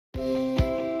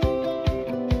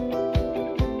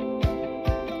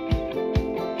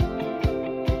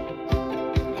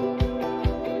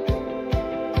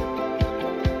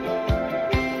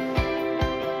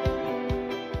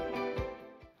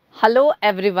Hello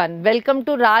everyone, welcome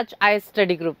to Raj IS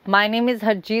Study Group. My name is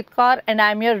Harjeet Kaur and I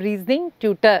am your reasoning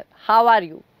tutor. How are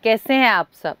you? कैसे हैं आप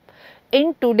सब?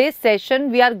 In today's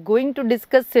session, we are going to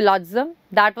discuss syllogism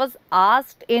that was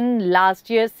asked in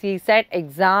last year's CSAT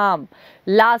exam.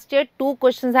 Last year, 2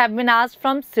 questions have been asked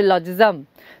from syllogism.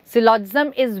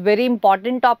 Syllogism is very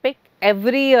important topic.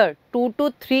 Every year, 2 to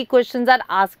 3 questions are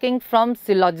asking from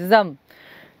syllogism.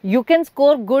 You can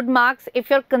score good marks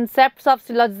if your concepts of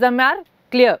syllogism are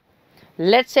clear.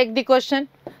 Let's check the question.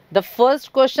 The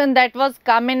first question that was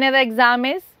come in the exam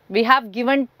is, we have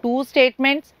given 2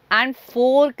 statements and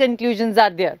 4 conclusions are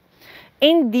there.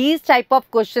 In these type of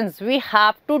questions, we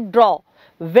have to draw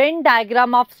Venn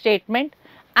diagram of statement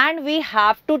and we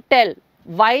have to tell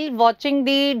while watching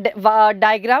the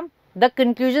diagram, the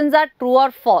conclusions are true or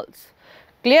false.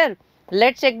 Clear?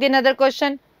 Let's check the another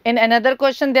question. In another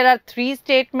question, there are 3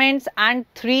 statements and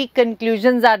 3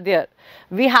 conclusions are there.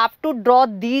 We have to draw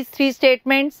these 3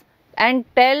 statements and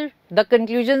tell the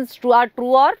conclusions are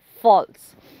true or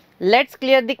false. Let's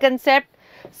clear the concept.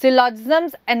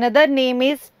 Syllogism's another name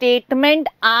is statement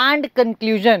and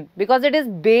conclusion because it is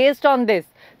based on this.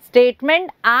 Statement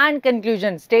and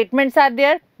conclusion. Statements are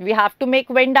there. We have to make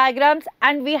Venn diagrams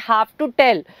and we have to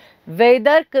tell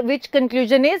whether which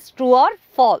conclusion is true or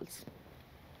false.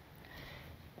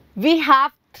 We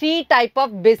have 3 type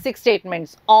of basic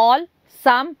statements: all,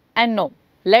 some and no.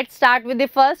 Let's start with the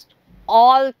first,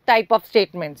 all type of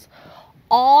statements.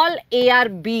 All A are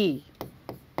B,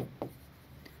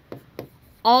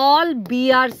 all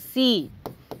B are C.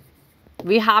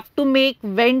 We have to make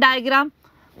Venn diagram.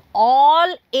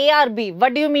 All A are B.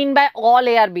 What do you mean by all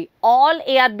A are B? All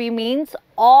A are B means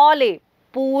all A,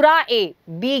 पूरा A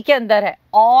B के अंदर है.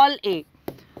 All A,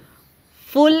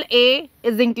 full A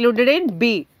is included in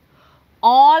B.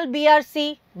 All B are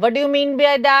C. What do you mean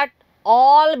by that?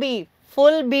 All B,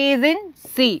 full B is in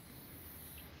C.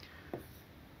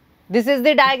 This is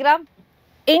the diagram.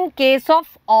 In case of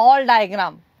all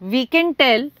diagram, we can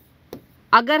tell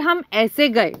अगर हम ऐसे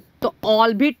गए तो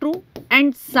all भी true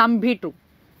and some भी true.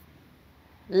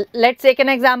 Let's take an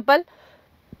example.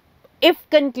 If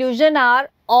conclusion are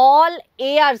all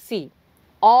A are C,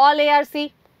 all A are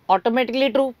C,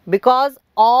 automatically true because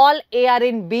all A are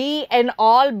in B and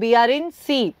all B are in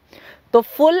C. तो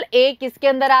full A किसके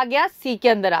अंदर आ गया? C के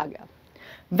अंदर आ गया.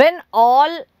 When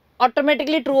all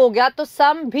automatically true हो गया तो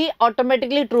some भी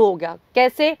automatically true हो गया.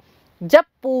 कैसे? जब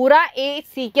पूरा A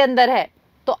C के अंदर है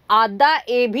तो आधा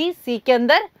A भी C के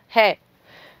अंदर है.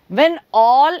 When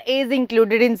all A is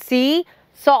included in C,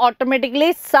 so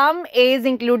automatically some A is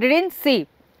included in C.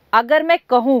 अगर मैं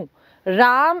कहूँ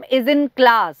राम is in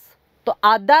class तो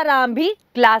आधा राम भी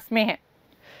क्लास में है.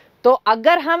 तो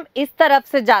अगर हम इस तरफ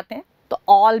से जाते हैं तो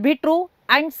all भी true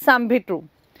and some भी true.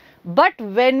 But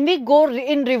when we go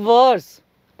in reverse,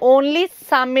 only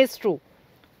some is true.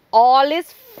 All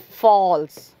is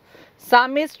false.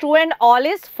 Some is true and all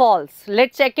is false.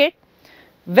 Let's check it.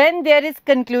 When there is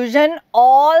conclusion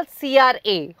all C are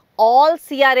A. All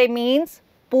C are A means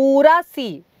पूरा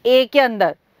C A के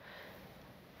अंदर.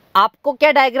 आपको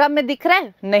क्या diagram में दिख रहा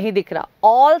है? नहीं दिख रहा.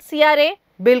 All C are A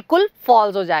बिल्कुल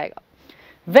false हो जाएगा.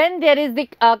 When there is the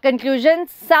conclusion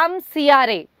some C are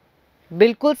A,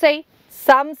 बिल्कुल सही.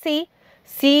 Some C,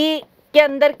 C के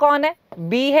अंदर कौन है?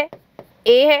 B है,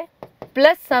 A है,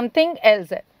 plus something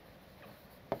else है.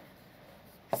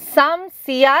 Some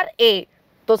C are A,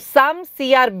 तो some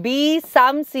C are B,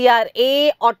 some C are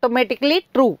A, automatically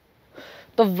true.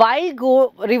 तो while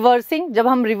go reversing, जब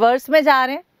हम reverse में जा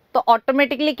रहे हैं तो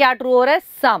automatically क्या true हो रहा है?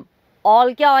 Some.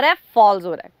 All क्या हो रहा है? False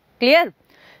हो रहा है. Clear?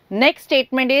 Next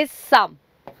statement is some.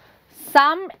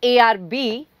 Some A are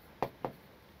B,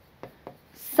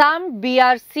 some B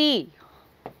are C.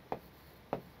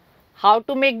 How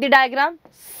to make the diagram?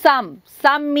 Some.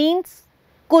 Some means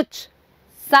कुछ.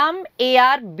 Some A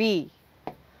are B,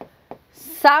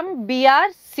 some B are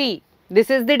C. This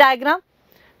is the diagram.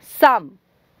 Some.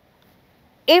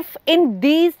 If in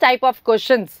these type of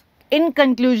questions, in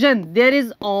conclusion, there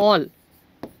is all,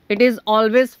 it is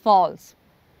always false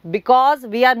because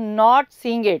we are not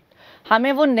seeing it.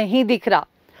 हमें वो नहीं दिख रहा.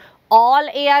 All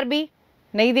A are B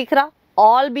नहीं दिख रहा.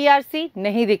 All B are C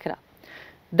नहीं दिख रहा.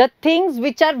 The things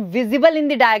which are visible in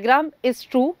the diagram is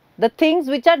true. The things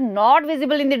which are not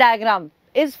visible in the diagram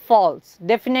is false.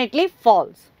 Definitely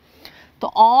false.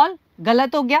 तो all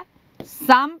गलत हो गया.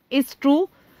 Some is true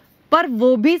पर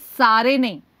वो भी सारे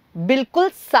नहीं, बिल्कुल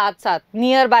साथ साथ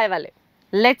नियर बाय वाले.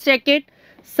 Let's check it.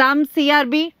 Some C are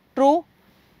B true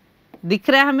दिख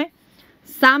रहा है हमें.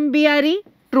 Some B are E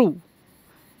true.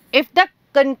 If the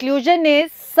conclusion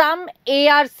is some A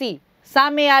are C,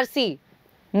 some A are C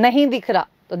नहीं दिख रहा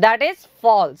तो that is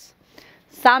false.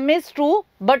 Some is true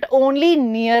but only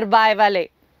near by वाले,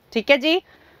 ठीक है जी।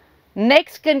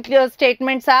 Next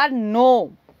statements are no,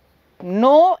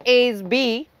 no A is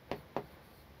B,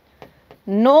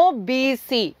 no B is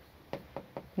C.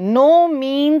 No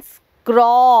means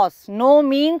cross, no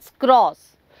means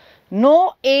cross.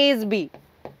 No A is B.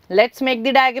 Let's make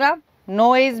the diagram.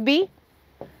 No A is B,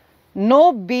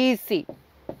 no B is C.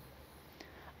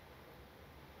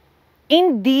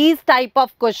 In these type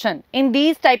of question,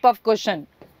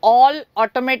 all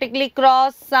automatically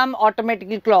cross, some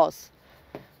automatically cross.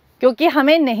 क्योंकि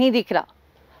हमें नहीं दिख रहा.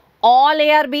 All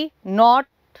A or B, not,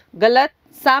 गलत.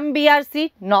 Some B or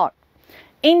C, not.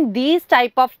 In these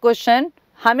type of question,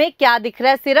 हमें क्या दिख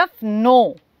रहा है? सिर्फ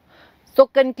no. So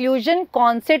conclusion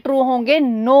कौन से true होंगे?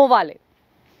 No वाले.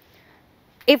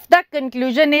 If the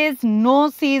conclusion is no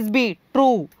C is B,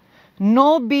 true.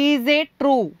 No B is A,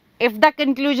 true. If the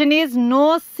conclusion is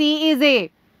no C is A,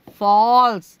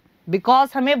 false.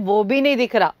 Because हमें वो भी नहीं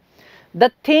दिख रहा.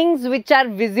 The things which are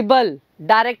visible,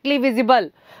 directly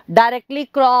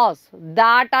cross,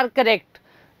 that are correct.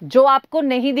 जो आपको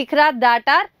नहीं दिख रहा, that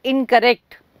are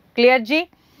incorrect. Clear ji?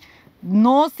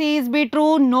 No C is B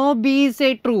true, no B is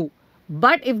A true.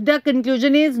 But if the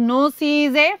conclusion is no C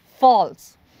is A,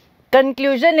 false.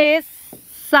 Conclusion is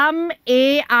some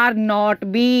A are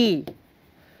not B.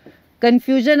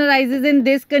 Confusion arises in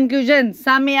this conclusion.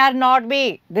 Some A are not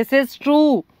B. This is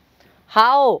true.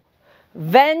 How?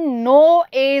 When no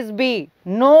A is B,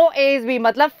 no A is B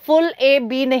मतलब full A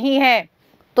B नहीं है,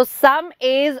 तो some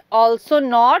A is also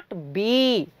not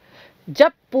B.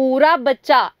 जब पूरा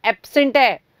बच्चा absent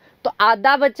है तो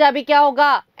आधा बच्चा भी क्या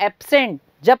होगा? Absent.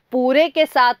 जब पूरे के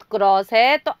साथ क्रॉस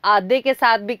है तो आधे के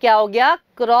साथ भी क्या हो गया?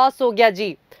 क्रॉस हो गया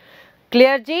जी.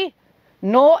 Clear ji?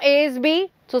 No A is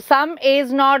B, so some A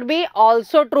is not B,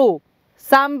 also true.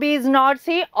 Some B is not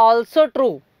C, also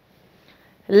true.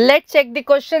 Let's check the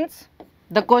questions.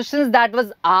 The questions that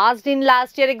was asked in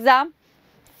last year exam.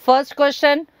 First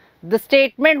question, the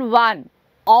statement 1,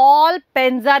 all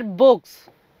pens are books.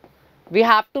 We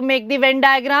have to make the Venn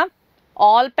diagram.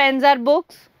 All pens are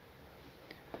books.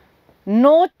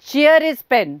 No chair is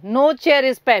pen. No chair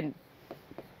is pen.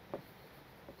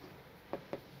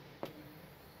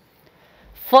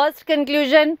 First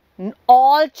conclusion,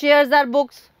 all chairs are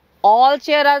books. All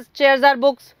chairs are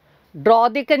books. Draw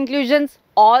the conclusions.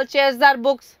 All chairs are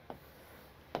books.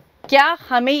 क्या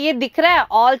हमें ये दिख रहा है?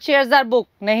 All chairs are book.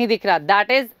 नहीं दिख रहा.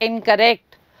 That is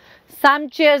incorrect. Some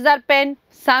chairs are pen.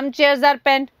 Some chairs are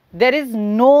pen. There is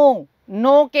no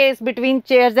case between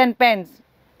chairs and pens.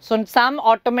 So some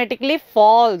automatically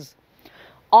falls.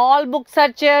 All books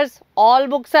are chairs. All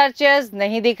books are chairs.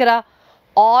 नहीं दिख रहा.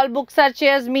 All books are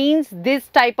chairs means this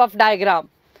type of diagram.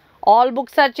 All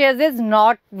books are chairs is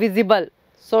not visible.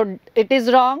 So it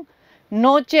is wrong.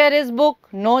 No chair is book.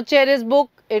 No chair is book.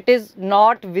 It is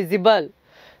not visible.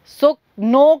 So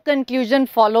no conclusion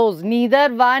follows.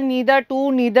 Neither 1, neither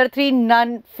 2, neither 3,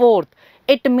 none 4th.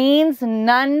 It means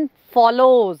none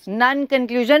follows. None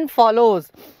conclusion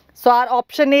follows. So our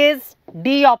option is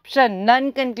D option.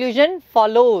 None conclusion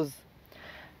follows.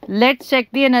 Let's check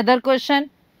the another question.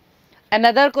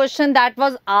 Another question that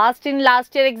was asked in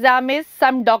last year exam is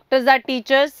some doctors are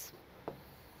teachers.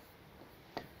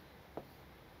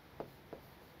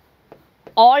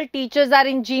 All teachers are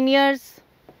engineers.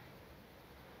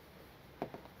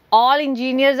 All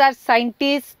engineers are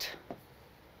scientists.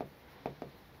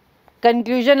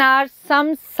 Conclusion are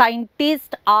some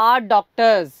scientists are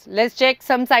doctors. Let's check.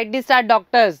 Some scientists are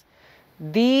doctors.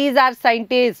 These are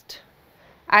scientists.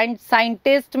 And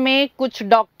scientist में कुछ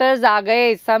doctors आ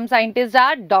गए. Some scientists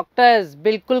are doctors.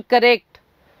 बिल्कुल correct.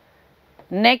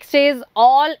 Next is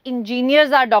all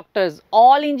engineers are doctors.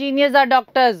 All engineers are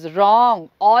doctors. Wrong.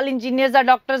 All engineers are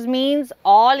doctors means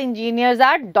all engineers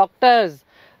are doctors.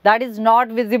 That is not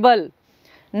visible.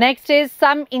 Next is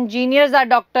some engineers are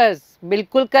doctors.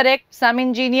 Bilkul correct. Some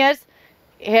engineers.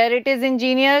 Here it is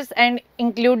engineers and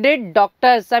included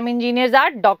doctors. Some engineers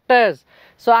are doctors.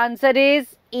 So answer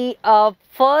is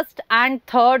first and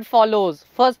third follows.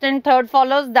 First and third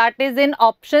follows. That is in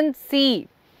option C.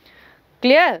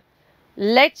 Clear?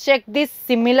 Let's check these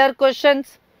similar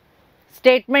questions.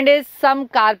 Statement is some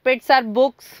carpets are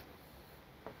books.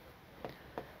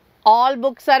 All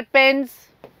books are pens.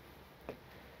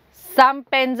 Some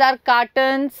pens are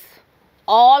cartons.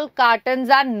 All cartons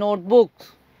are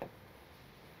notebooks.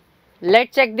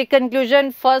 Let's check the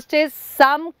conclusion. First is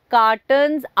some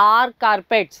cartons are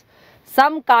carpets.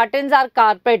 Some cartons are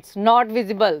carpets, not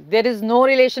visible. There is no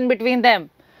relation between them.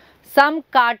 Some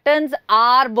cartons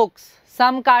are books.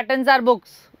 Some cartons are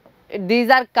books. These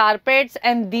are carpets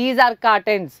and these are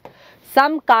cartons.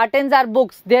 some cartons are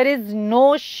books. There is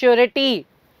no surety.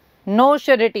 No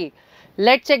surety.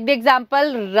 Let's check the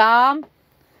example. Ram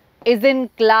is in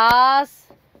class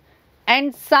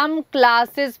and some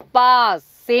classes pass.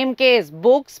 Same case.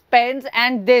 Books, pens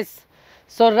and this.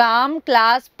 So Ram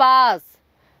class pass.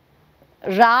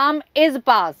 Ram is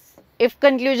pass. If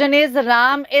conclusion is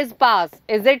Ram is pass,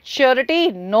 is it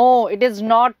surety? No, it is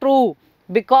not true,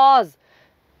 because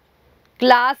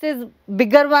class is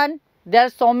bigger one. There are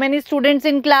so many students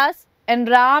in class and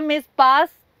Ram is pass.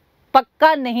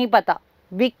 पक्का नहीं पता.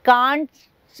 We can't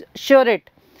sure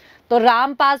it. तो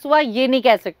राम पास हुआ ये नहीं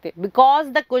कह सकते,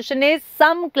 because the question is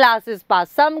some classes pass.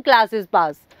 Some classes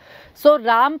pass. So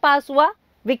Ram पास हुआ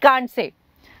we can't say.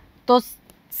 तो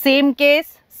same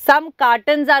case. Some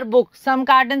cartons are books. Some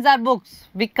cartons are books.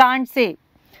 We can't say.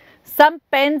 Some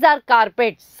pens are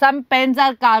carpets. Some pens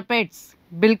are carpets.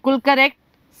 बिल्कुल correct.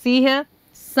 See here.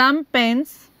 Some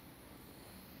pens.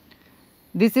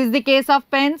 This is the case of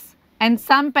pens. And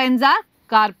some pens are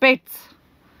carpets.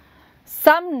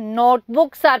 Some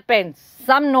notebooks are pens.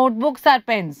 Some notebooks are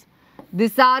pens.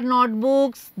 These are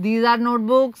notebooks. These are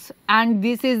notebooks. And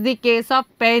this is the case of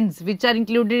pens, which are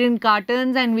included in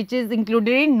cartons and which is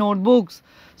included in notebooks.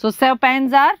 So, some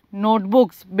pens are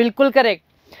notebooks. Bilkul correct.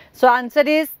 So, answer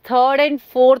is third and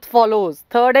fourth follows.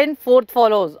 Third and fourth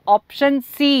follows. Option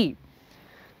C.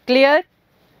 Clear?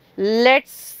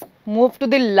 Let's move to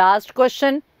the last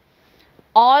question.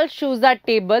 All shoes are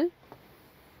table.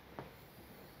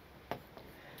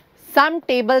 Some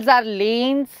tables are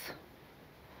lanes.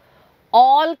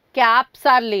 All caps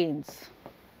are lanes.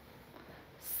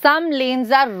 Some lanes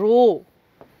are row.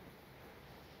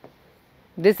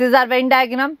 This is our Venn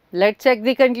diagram. Let's check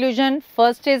the conclusion.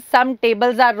 First is some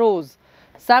tables are rows.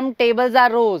 Some tables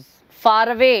are rows. Far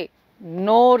away.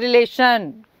 No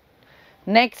relation.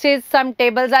 Next is some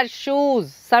tables are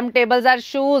shoes. Some tables are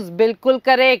shoes. Bilkul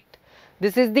correct.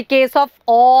 This is the case of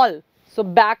all. So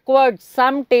backwards.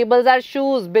 Some tables are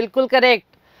shoes. Bilkul correct.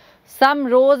 Some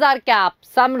rows are caps.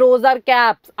 Some rows are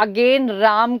caps. Again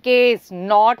Ram case.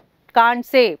 Not, can't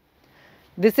say.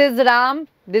 This is Ram.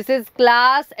 This is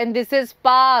class and this is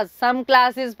pass. Some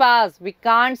class is pass. We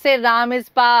can't say Ram is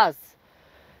pass.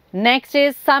 Next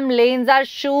is some lanes are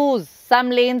shoes. Some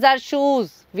lanes are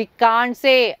shoes. We can't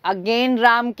say. Again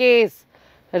Ram case.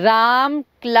 Ram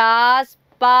class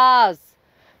pass.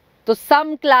 So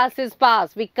some class is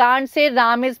pass. We can't say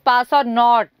Ram is pass or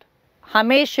not.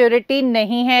 हमें surety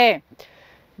नहीं है.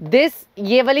 This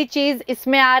ये वाली चीज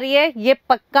इसमें आ रही है, ये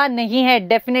पक्का नहीं है,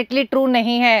 डेफिनेटली ट्रू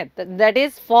नहीं है. That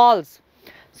is false.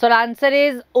 So answer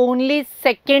is only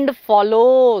second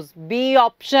follows. B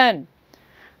option.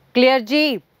 Clear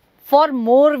G? For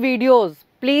more videos,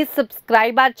 please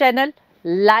subscribe our channel,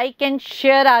 like and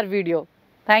share our video.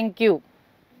 Thank you.